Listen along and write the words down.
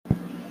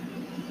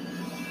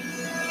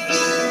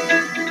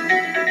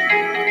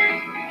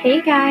Hey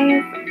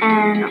guys,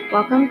 and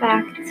welcome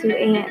back to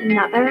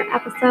another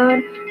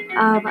episode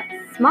of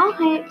Small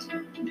Height,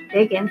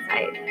 Big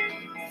Insight.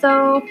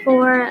 So,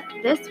 for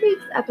this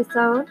week's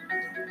episode,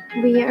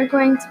 we are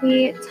going to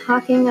be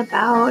talking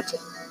about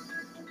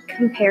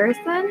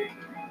comparison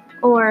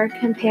or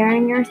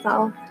comparing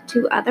yourself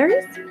to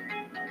others,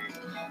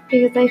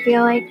 because I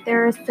feel like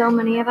there are so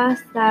many of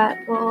us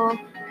that will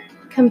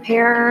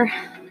compare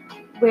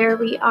where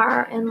we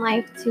are in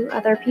life to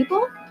other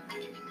people.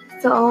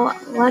 So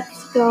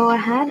let's go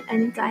ahead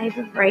and dive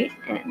right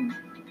in.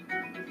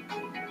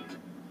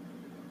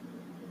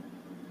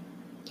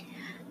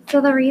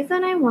 So the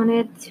reason I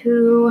wanted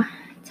to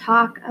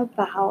talk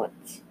about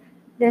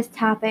this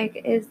topic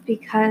is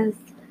because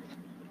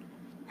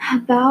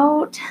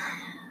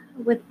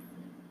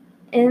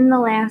within the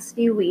last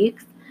few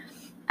weeks,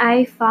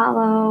 I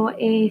follow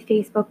a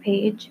Facebook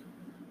page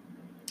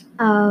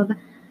of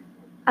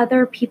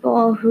other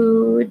people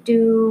who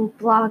do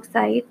blog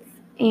sites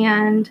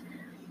and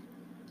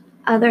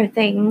other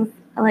things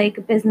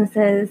like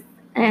businesses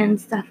and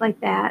stuff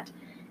like that.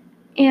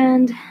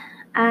 And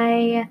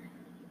I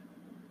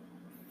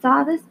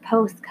saw this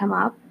post come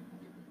up,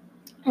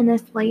 and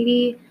this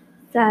lady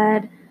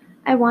said,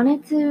 I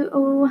wanted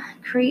to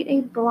create a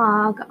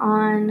blog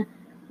on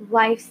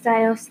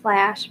lifestyle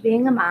 /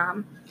 being a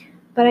mom,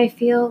 but I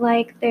feel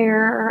like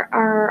there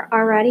are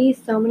already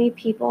so many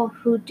people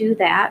who do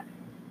that.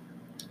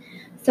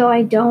 So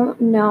I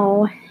don't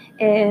know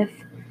if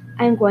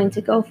I'm going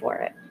to go for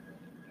it.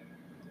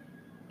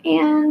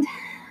 And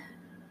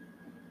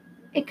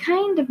it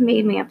kind of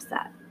made me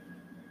upset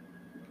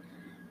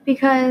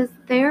because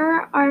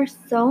there are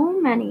so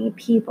many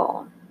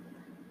people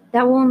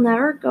that will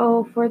never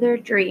go for their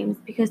dreams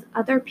because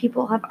other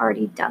people have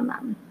already done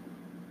them.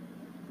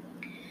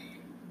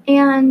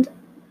 And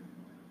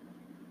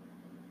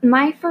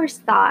my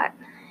first thought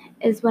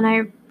is when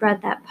I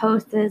read that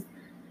post is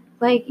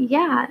like,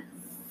 yeah,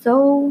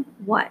 so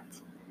what?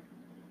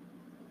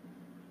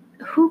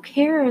 Who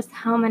cares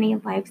how many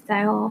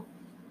lifestyle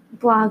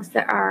blogs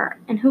there are,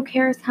 and who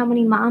cares how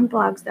many mom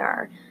blogs there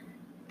are?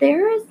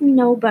 There is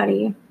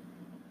nobody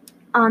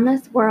on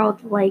this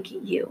world like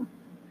you.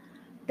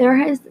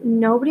 There is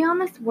nobody on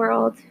this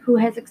world who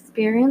has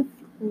experienced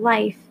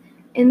life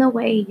in the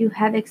way you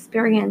have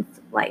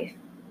experienced life.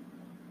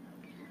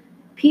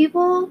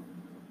 People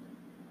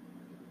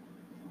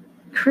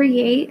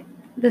create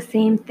the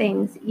same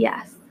things,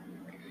 yes.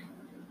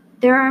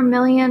 There are a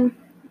million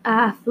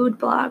food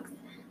blogs.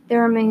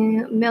 There are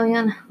a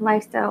million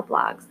lifestyle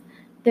blogs.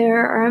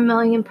 There are a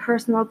million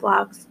personal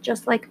blogs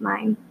just like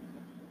mine.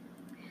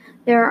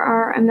 There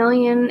are a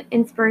million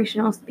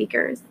inspirational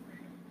speakers.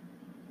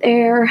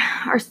 There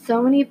are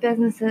so many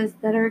businesses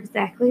that are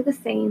exactly the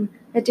same,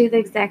 that do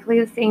exactly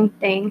the same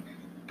thing,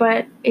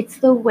 but it's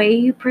the way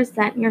you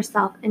present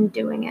yourself in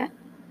doing it.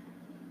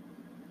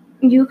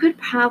 You could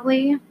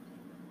probably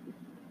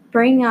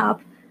bring up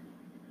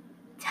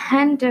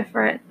 10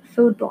 different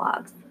food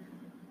blogs,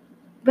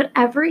 but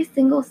every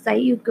single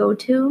site you go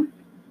to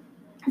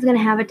is going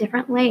to have a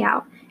different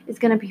layout. It's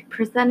going to be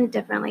presented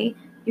differently.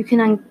 You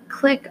can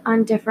click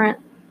on different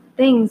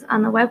things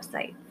on the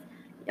website.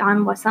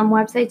 On some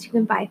websites you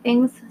can buy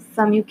things,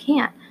 some you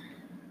can't.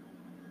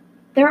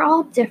 They're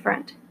all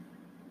different.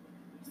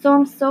 So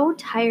I'm so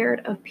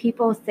tired of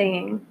people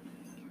saying,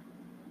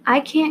 I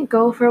can't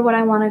go for what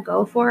I want to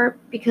go for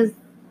because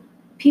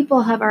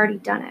people have already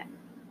done it.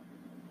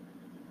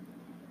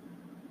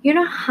 You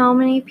know how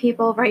many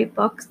people write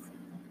books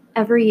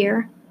every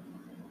year?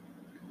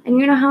 And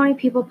you know how many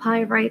people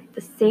probably write the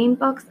same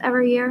books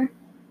every year?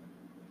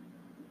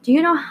 Do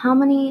you know how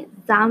many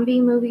zombie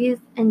movies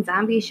and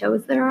zombie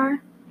shows there are?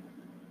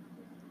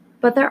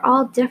 But they're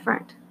all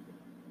different.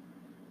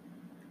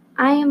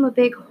 I am a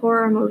big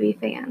horror movie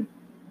fan.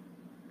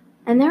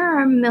 And there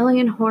are a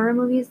million horror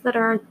movies that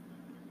are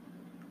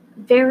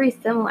very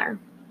similar.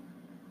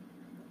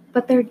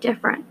 But they're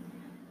different.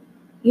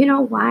 You know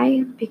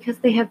why? Because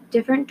they have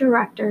different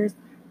directors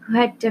who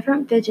had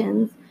different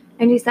visions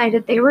and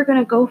decided they were going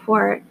to go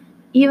for it,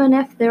 even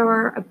if there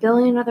were a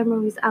billion other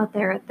movies out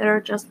there that are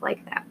just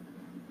like that.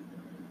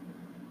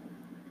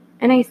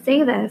 And I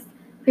say this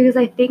because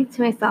I think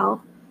to myself,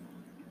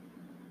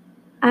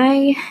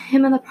 I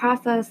am in the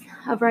process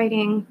of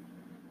writing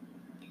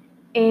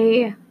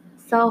a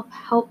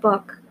self-help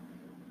book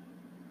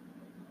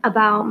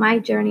about my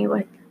journey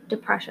with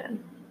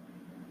depression.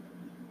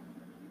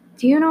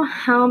 Do you know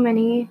how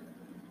many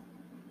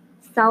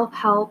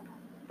self-help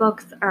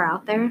books are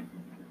out there?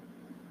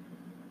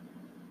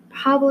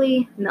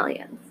 Probably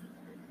millions.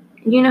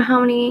 And you know how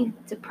many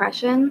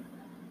depression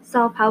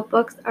self-help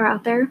books are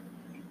out there?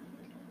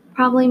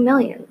 Probably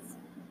millions.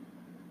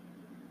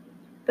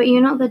 But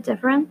you know the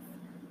difference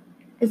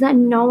is that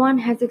no one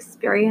has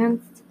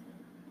experienced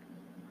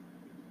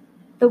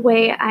the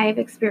way I've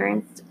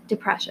experienced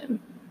depression.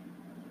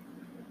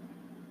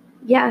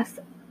 Yes,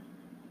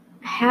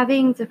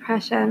 having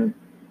depression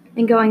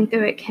and going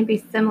through it can be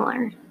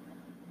similar.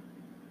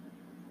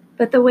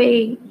 But the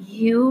way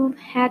you've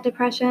had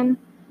depression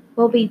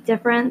will be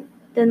different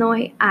than the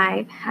way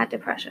I've had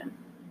depression.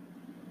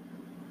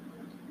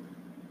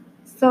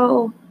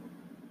 So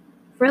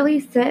really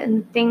sit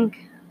and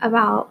think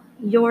about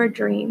your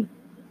dream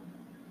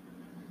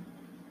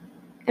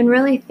and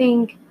really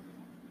think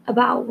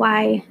about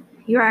why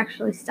you're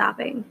actually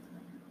stopping.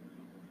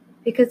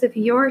 Because if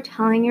you're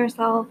telling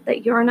yourself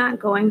that you're not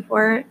going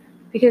for it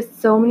because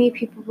so many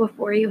people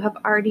before you have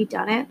already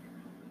done it,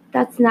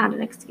 that's not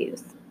an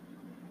excuse.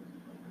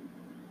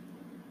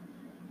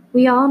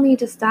 We all need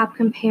to stop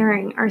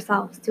comparing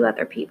ourselves to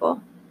other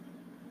people.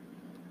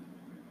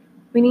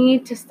 We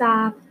need to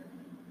stop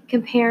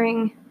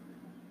comparing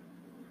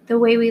the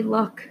way we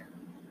look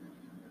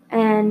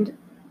and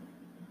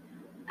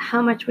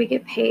how much we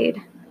get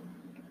paid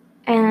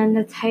and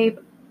the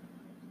type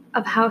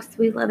of house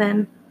we live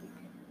in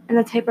and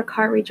the type of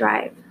car we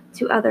drive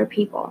to other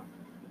people.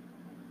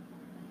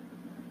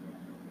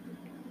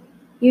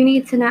 You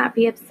need to not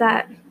be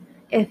upset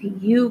if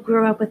you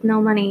grew up with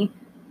no money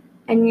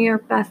and your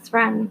best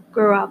friend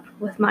grew up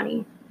with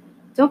money.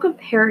 Don't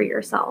compare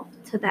yourself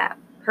to that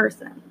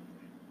person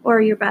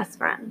or your best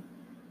friend.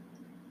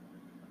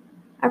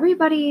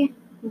 Everybody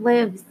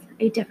lives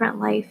a different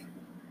life.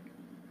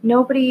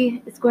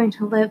 Nobody is going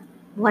to live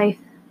life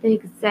the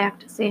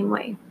exact same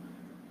way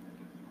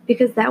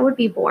because that would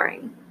be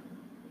boring.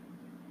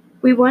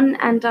 We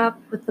wouldn't end up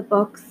with the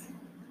books,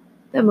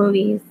 the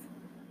movies,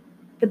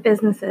 the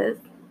businesses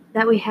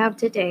that we have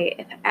today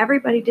if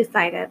everybody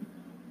decided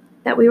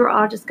that we were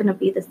all just going to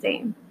be the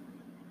same.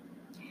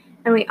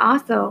 And we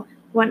also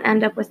wouldn't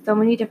end up with so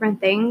many different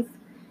things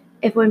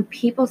if when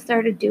people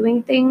started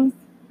doing things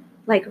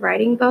like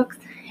writing books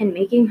and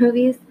making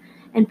movies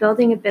and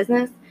building a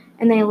business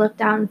and they looked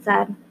down and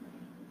said,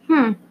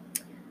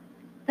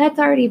 that's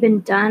already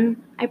been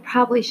done. I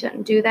probably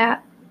shouldn't do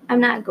that. I'm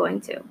not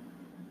going to.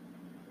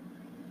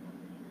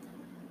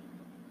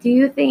 Do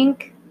you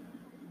think,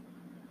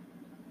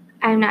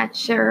 I'm not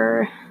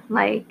sure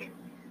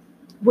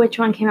which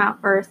one came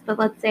out first, but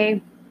let's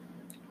say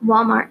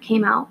Walmart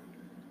came out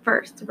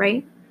first,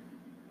 right?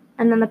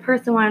 And then the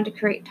person wanted to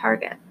create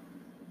Target.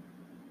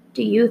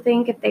 Do you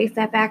think if they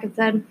sat back and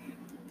said,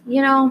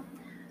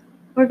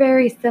 we're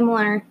very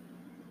similar.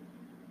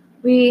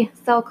 We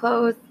sell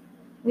clothes,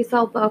 we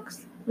sell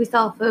books, we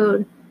sell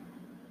food.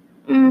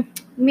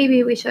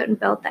 Maybe we shouldn't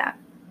build that.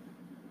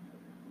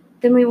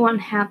 Then we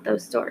won't have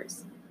those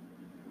stores.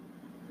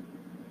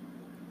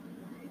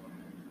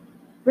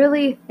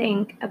 Really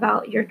think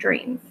about your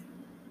dreams.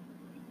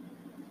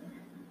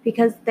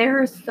 Because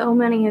there are so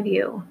many of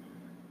you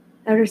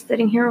that are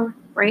sitting here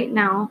right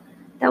now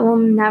that will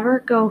never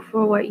go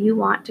for what you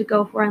want to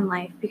go for in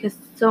life because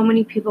so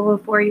many people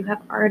before you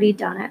have already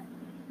done it.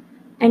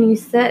 And you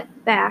sit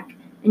back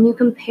and you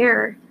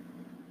compare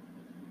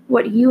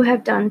what you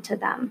have done to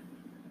them.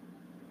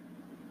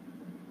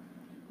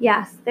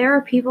 Yes, there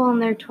are people in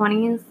their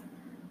 20s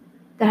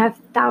that have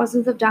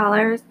thousands of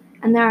dollars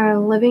and they are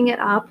living it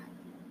up.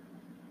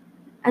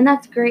 And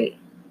that's great.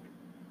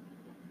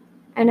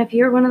 And if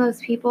you're one of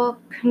those people,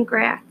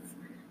 congrats,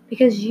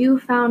 because you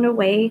found a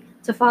way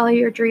to follow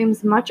your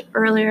dreams much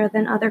earlier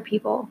than other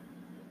people.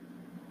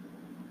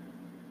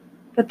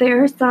 But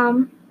there are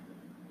some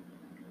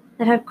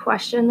that have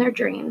questioned their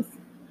dreams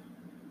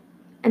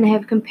and they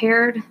have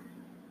compared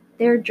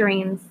their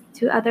dreams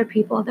to other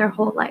people their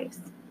whole lives.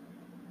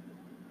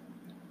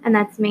 And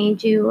that's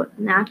made you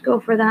not go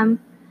for them,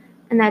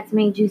 and that's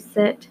made you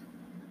sit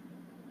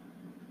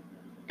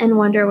and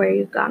wonder where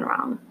you've gone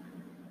wrong.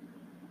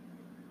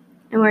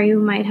 And where you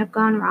might have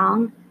gone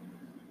wrong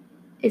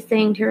is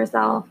saying to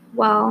yourself,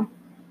 well,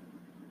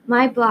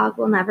 my blog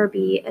will never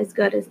be as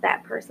good as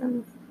that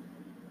person's.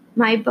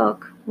 My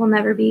book will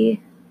never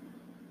be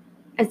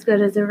as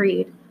good as a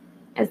read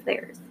as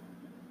theirs.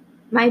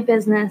 My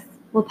business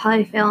will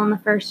probably fail in the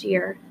first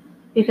year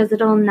because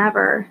it'll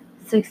never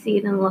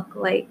succeed and look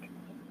like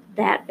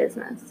that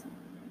business.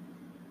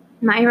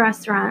 My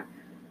restaurant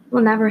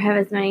will never have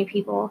as many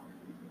people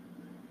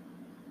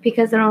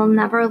because it'll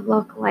never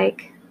look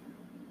like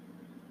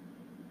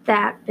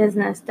that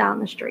business down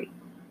the street.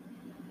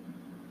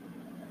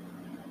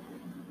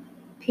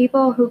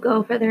 People who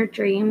go for their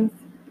dreams,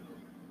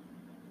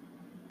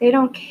 they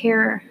don't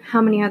care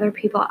how many other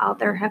people out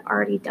there have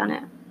already done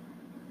it.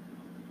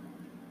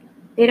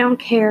 They don't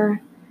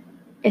care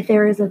if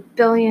there is 1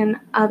 billion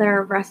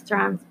other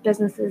restaurants,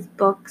 businesses,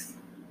 books.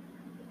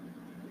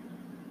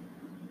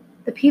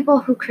 The people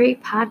who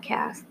create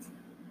podcasts,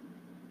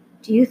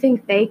 do you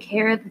think they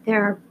care that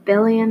there are 1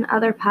 billion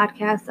other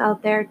podcasts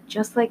out there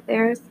just like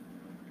theirs?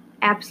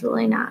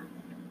 Absolutely not.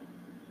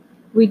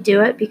 We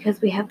do it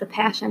because we have the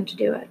passion to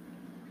do it.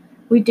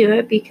 We do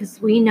it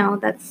because we know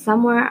that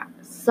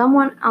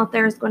someone out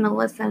there is going to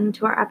listen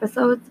to our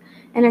episodes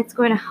and it's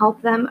going to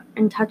help them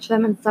and touch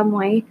them in some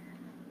way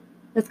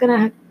that's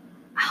going to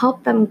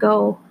help them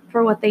go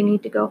for what they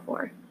need to go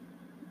for.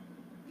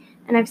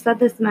 And I've said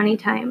this many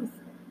times.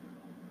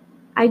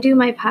 I do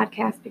my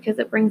podcast because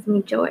it brings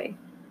me joy.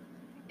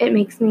 It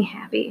makes me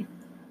happy.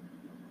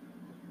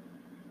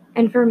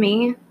 And for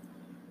me,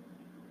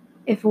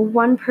 if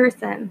one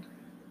person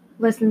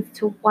listens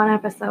to one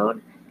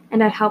episode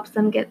and it helps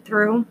them get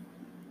through,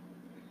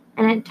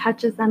 and it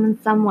touches them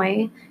in some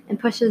way and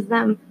pushes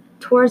them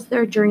towards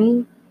their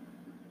dream,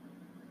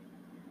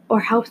 or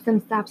helps them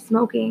stop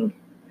smoking,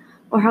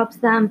 or helps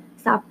them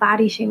stop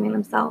body shaming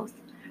themselves,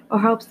 or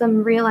helps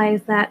them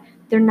realize that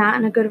they're not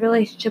in a good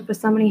relationship with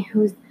somebody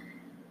who's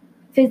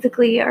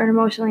physically or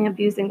emotionally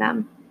abusing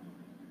them,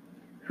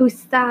 who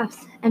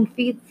stops and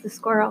feeds the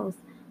squirrels,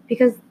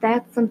 because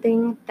that's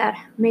something that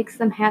makes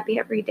them happy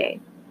every day,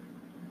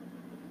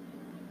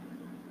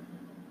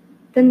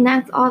 then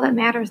that's all that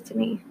matters to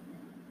me.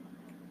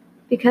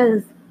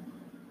 Because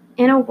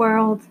in a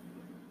world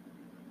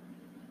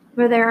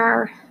where there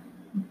are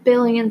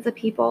billions of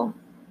people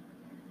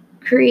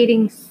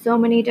creating so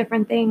many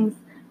different things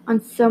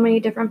on so many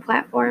different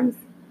platforms,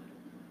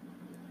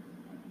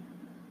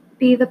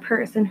 be the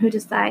person who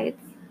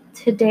decides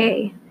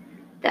today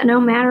that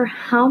no matter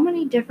how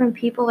many different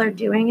people are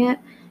doing it,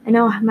 and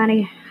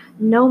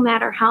no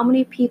matter how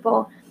many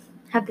people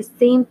have the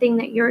same thing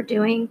that you're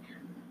doing,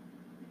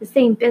 the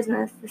same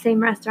business, the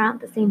same restaurant,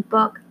 the same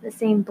book, the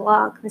same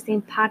blog, the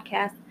same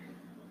podcast,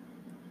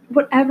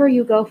 whatever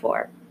you go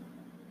for,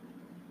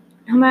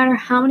 no matter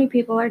how many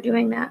people are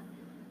doing that,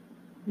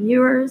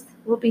 yours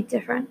will be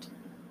different.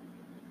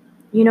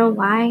 You know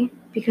why?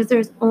 Because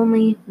there's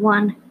only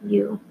one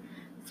you.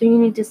 So you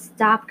need to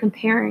stop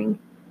comparing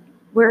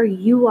where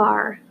you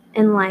are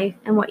in life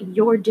and what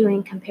you're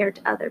doing compared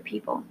to other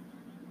people.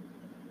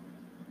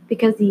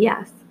 Because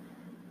yes,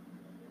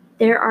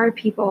 there are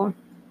people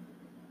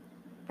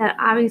that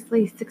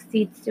obviously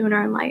succeed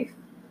sooner in life.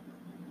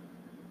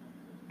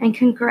 And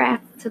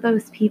congrats to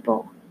those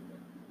people.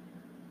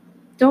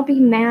 Don't be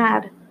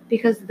mad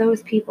because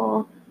those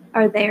people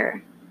are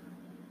there.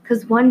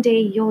 Because one day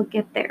you'll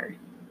get there.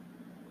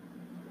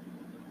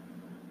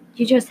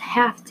 You just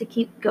have to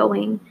keep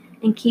going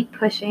and keep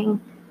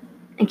pushing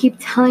and keep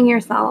telling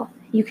yourself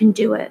you can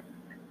do it.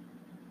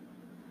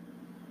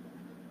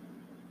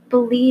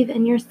 Believe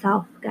in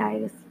yourself,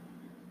 guys.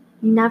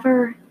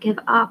 Never give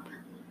up.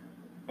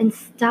 And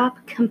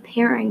stop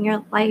comparing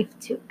your life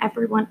to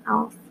everyone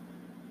else.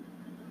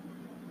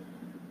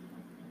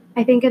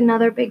 I think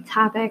another big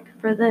topic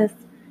for this,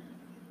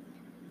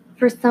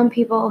 for some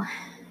people,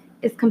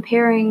 is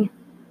comparing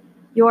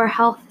your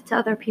health to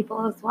other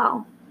people as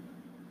well.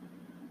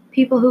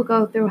 People who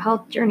go through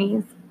health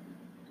journeys,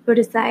 who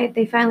decide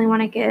they finally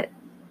want to get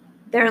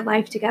their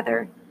life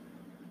together,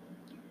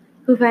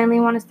 who finally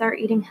want to start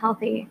eating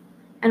healthy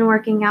and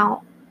working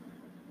out,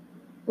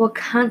 will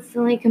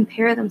constantly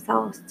compare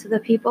themselves to the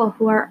people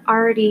who are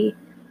already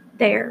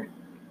there.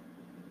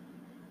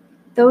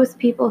 Those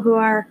people who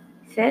are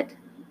fit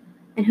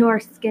and who are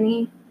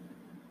skinny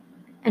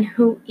and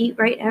who eat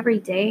right every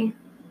day,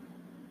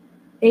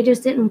 they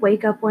just didn't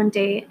wake up one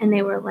day and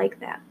they were like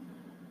that.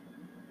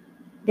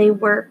 They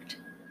worked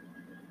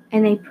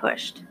and they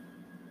pushed.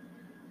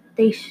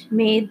 They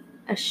made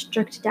a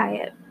strict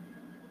diet.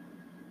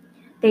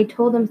 They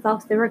told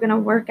themselves they were going to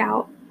work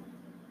out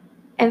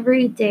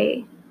every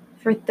day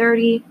for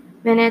 30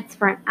 minutes,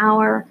 for an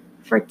hour,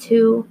 for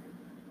 2.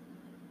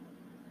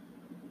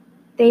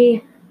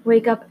 They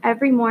wake up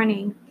every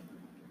morning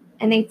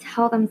and they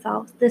tell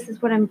themselves, this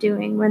is what I'm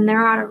doing. When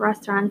they're out at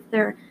restaurants,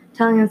 they're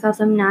telling themselves,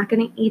 I'm not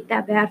going to eat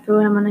that bad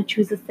food. I'm going to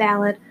choose a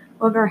salad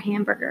over a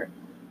hamburger.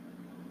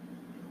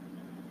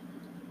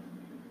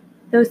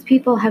 Those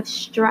people have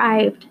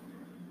strived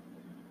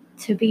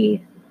to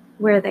be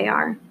where they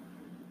are,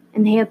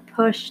 and they have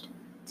pushed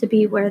to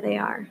be where they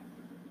are.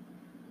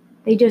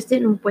 They just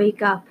didn't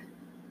wake up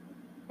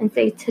and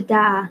say,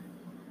 ta-da,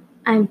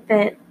 I'm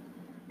fit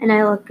and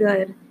I look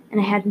good and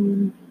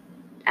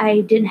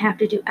I didn't have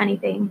to do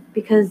anything,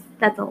 because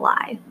that's a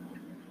lie.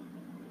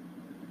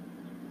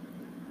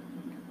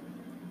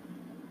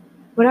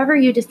 Whatever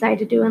you decide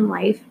to do in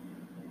life,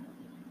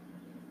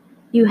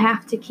 you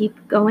have to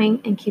keep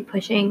going and keep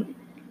pushing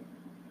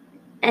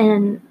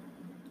and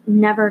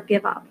never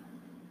give up.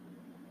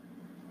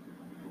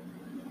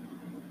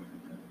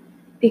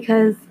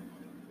 Because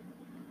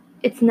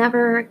it's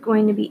never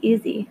going to be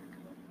easy.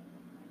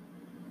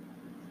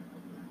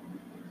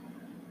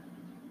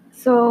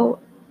 So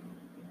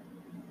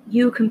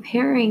you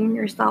comparing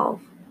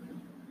yourself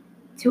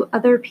to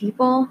other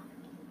people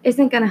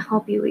isn't going to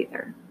help you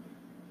either.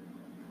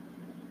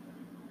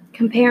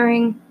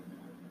 Comparing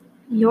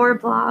your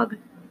blog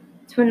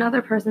to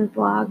another person's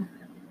blog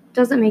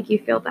doesn't make you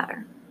feel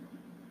better.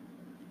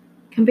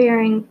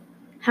 Comparing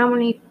how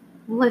many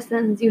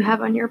listens you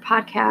have on your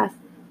podcast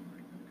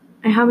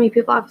and how many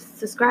people have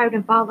subscribed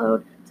and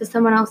followed to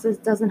someone else's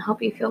doesn't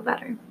help you feel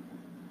better.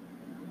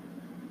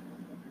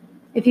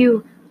 If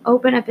you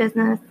open a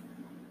business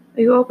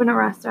or you open a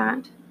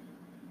restaurant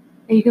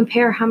and you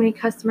compare how many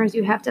customers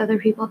you have to other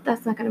people,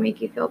 that's not going to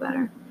make you feel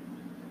better.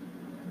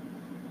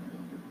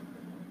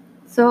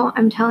 So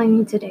I'm telling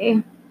you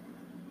today,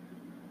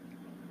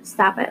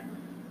 stop it.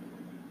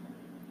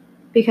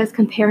 Because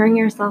comparing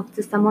yourself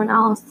to someone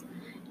else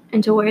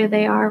and to where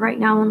they are right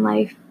now in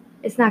life,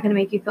 it's not going to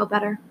make you feel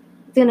better.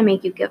 It's going to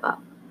make you give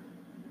up.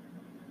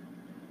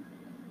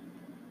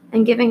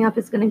 And giving up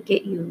is going to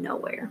get you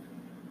nowhere.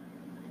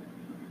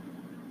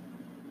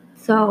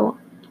 So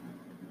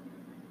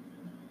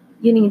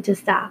you need to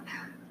stop.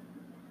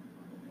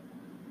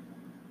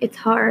 It's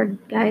hard,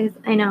 guys,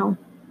 I know.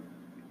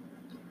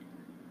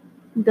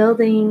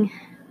 Building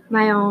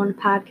my own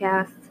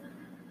podcast,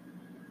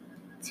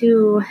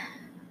 to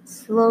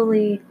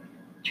slowly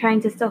trying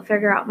to still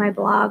figure out my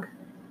blog,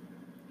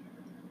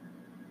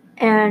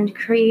 and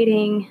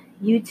creating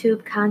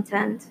YouTube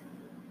content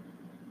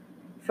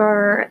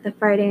for the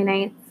Friday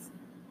nights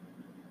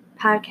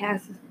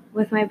podcast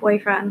with my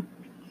boyfriend.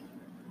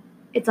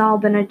 It's all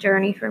been a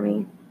journey for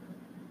me.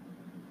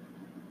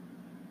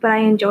 But I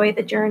enjoy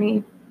the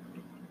journey,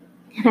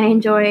 and I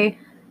enjoy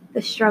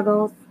the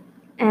struggles,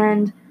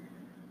 and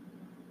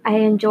I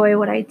enjoy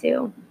what I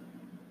do.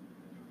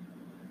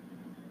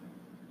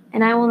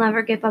 And I will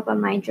never give up on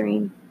my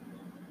dream.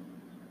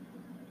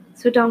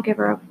 So don't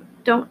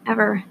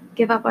ever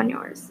give up on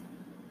yours.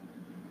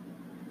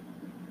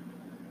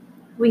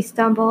 We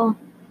stumble,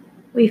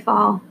 we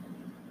fall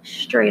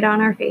straight on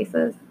our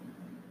faces.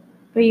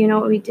 But you know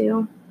what we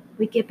do?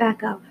 We get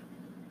back up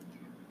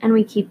and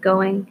we keep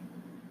going.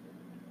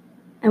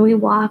 And we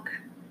walk,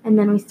 and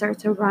then we start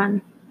to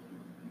run.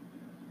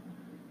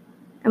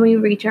 And we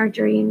reach our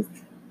dreams.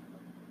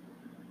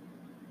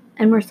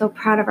 And we're so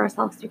proud of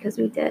ourselves because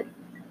we did.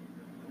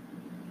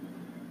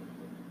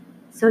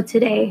 So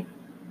today,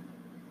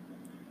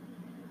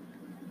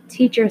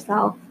 teach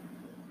yourself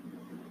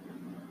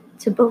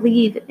to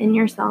believe in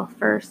yourself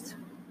first.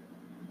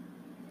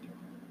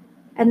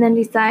 And then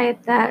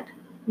decide that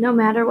no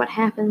matter what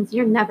happens,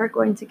 you're never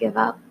going to give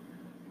up.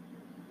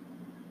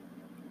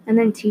 And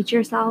then teach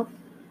yourself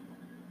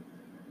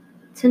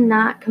to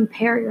not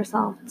compare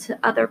yourself to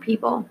other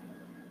people.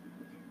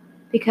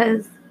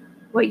 Because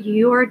what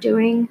you are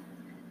doing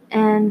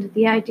and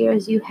the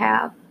ideas you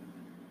have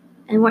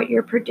and what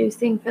you're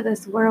producing for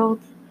this world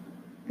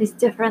is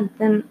different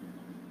than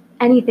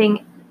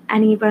anything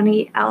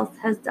anybody else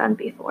has done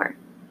before.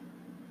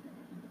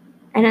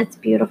 And it's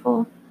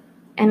beautiful,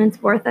 and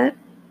it's worth it.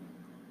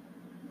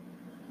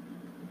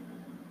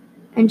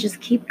 And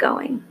just keep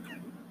going.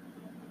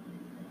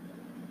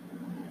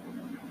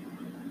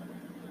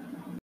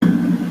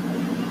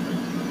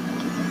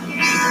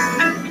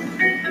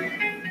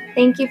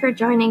 Thank you for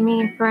joining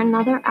me for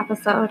another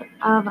episode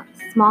of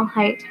Small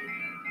Height,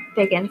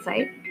 Big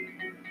Insight.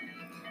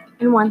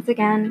 And once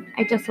again,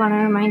 I just want to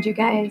remind you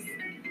guys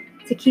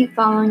to keep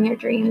following your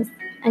dreams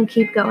and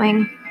keep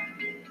going,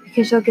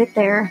 because you'll get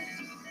there,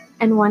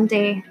 and one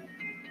day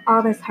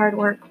all this hard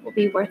work will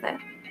be worth it.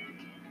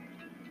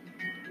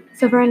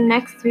 So for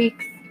next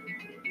week's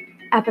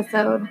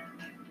episode,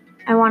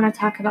 I want to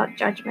talk about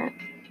judgment,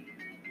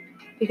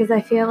 because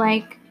I feel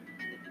like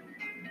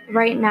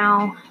right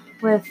now,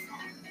 with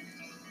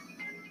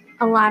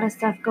a lot of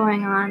stuff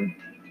going on,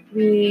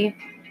 we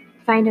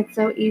find it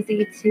so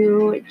easy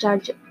to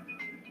judge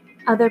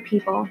other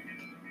people.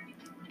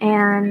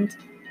 And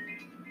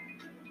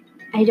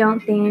I don't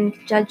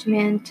think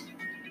judgment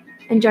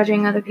and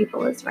judging other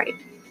people is right.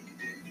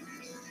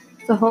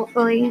 So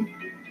hopefully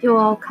you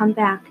will come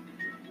back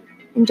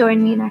and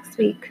join me next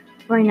week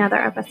for another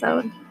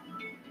episode.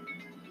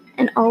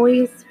 And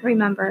always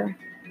remember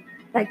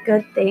that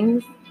good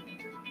things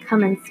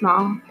come in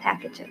small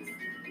packages.